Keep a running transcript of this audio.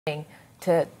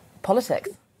to politics?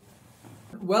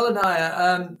 Well,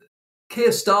 Anaya, Keir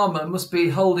Starmer must be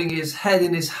holding his head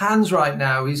in his hands right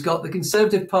now. He's got the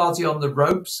Conservative Party on the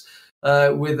ropes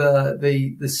with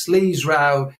the sleaze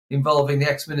row involving the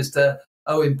ex-minister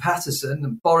Owen Paterson,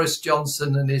 and Boris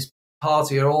Johnson and his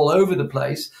party are all over the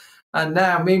place. And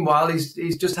now, meanwhile,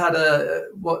 he's just had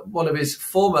one of his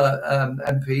former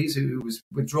MPs who was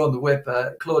withdrawn the whip,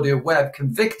 Claudia Webbe,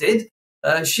 convicted.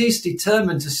 She's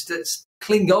determined to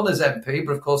cling on as MP,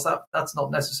 but of course that's not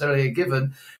necessarily a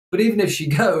given. But even if she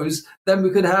goes, then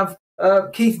we could have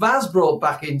Keith Vaz brought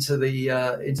back into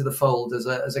the fold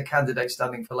as a candidate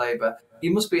standing for Labour. He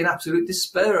must be in absolute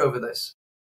despair over this.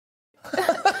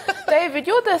 David,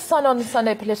 you're the Sun on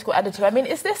Sunday political editor. I mean,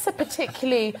 is this a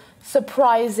particularly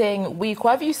surprising week?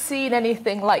 Or have you seen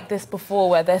anything like this before,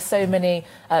 where there's so many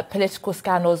political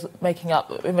scandals making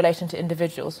up in relation to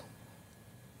individuals?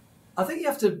 I think you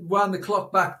have to wind the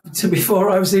clock back to before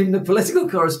I was even a political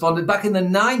correspondent, back in the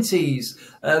 90s,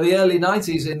 the early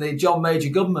 90s, in the John Major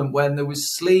government, when there was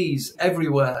sleaze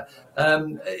everywhere.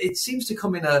 It seems to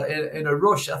come in a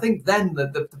rush. I think then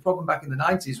the problem back in the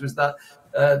 90s was that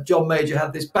John Major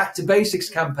had this Back to Basics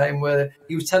campaign where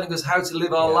he was telling us how to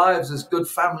live our lives as good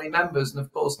family members. And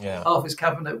of course, half his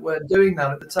cabinet weren't doing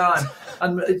that at the time.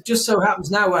 And it just so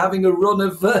happens now we're having a run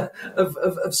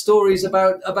of stories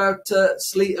about a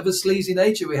sleazy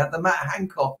nature. We had the Matt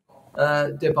Hancock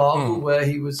debacle where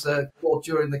he was caught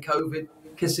during the COVID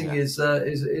kissing his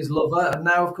lover. And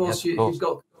now, of course, you've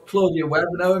got Claudia Webbe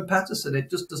and Owen Paterson. It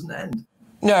just doesn't end.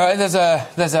 No, there's a.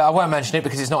 I won't mention it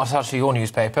because it's not actually your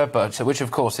newspaper, but which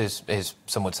of course is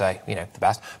some would say, the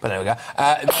best. But there we go.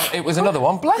 It was another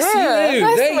one. Bless you.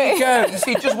 There you go. You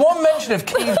see, just one mention of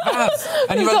Keith Vaz,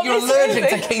 and you're allergic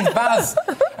to Keith Vaz.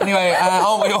 Anyway,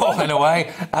 aren't we all in a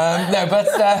way?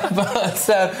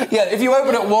 If you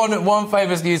open up one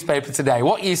famous newspaper today,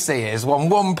 what you see is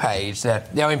one page,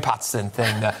 the Owen Paterson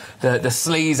thing, the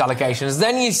sleaze allegations.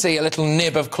 Then you see a little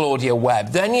nib of Claudia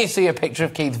Webbe. Then you see a picture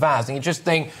of Keith Vaz, and you just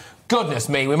think, goodness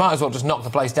me, we might as well just knock the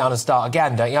place down and start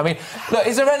again, don't you? I mean, look,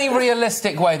 is there any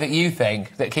realistic way that you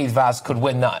think that Keith Vaz could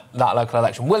win that local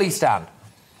election? Will he stand?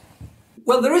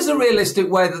 Well, there is a realistic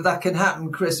way that can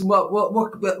happen, Chris. And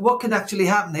what can actually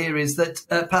happen here is that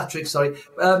Patrick, sorry,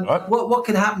 what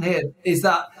can happen here is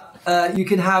that you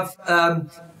can have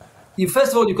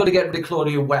first of all, you've got to get rid of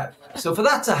Claudia Webbe. So for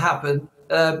that to happen,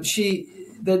 there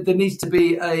needs to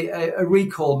be a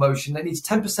recall motion. There needs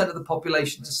 10% of the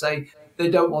population to say they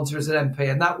don't want her as an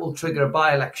MP, and that will trigger a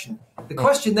by-election. The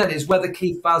question then is whether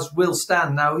Keith Vaz will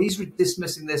stand. Now, he's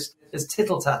dismissing this as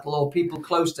tittle-tattle, or people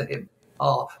close to him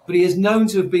are, but he is known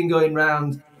to have been going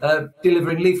round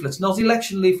delivering leaflets, not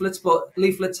election leaflets, but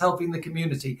leaflets helping the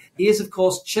community. He is, of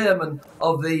course, chairman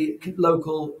of the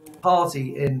local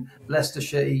party in Leicester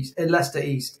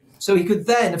East. So he could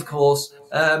then, of course,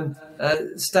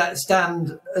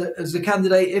 stand as a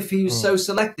candidate if he was so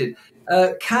selected.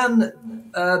 Can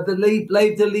the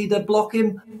Labour leader block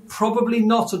him? Probably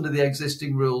not under the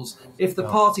existing rules. If the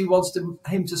party wants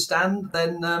him to stand,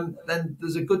 then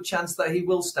there's a good chance that he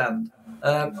will stand.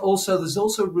 There's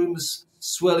also rumours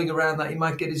swirling around that he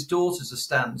might get his daughter to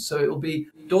stand. So it will be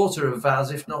daughter of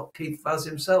Vaz, if not Keith Vaz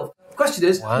himself. The question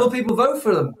is, will people vote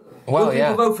for them? Will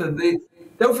people vote for them?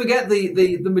 Don't forget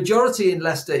the majority in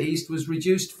Leicester East was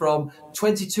reduced from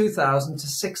 22,000 to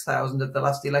 6,000 at the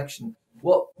last election.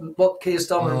 What Keir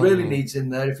Starmer really needs in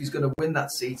there, if he's going to win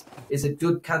that seat, is a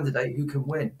good candidate who can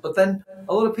win. But then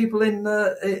a lot of people in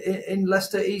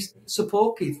Leicester East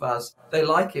support Keith Vaz. They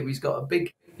like him. He's got a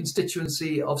big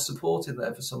constituency of support in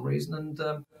there for some reason,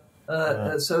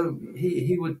 and so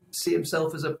he would see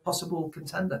himself as a possible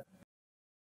contender.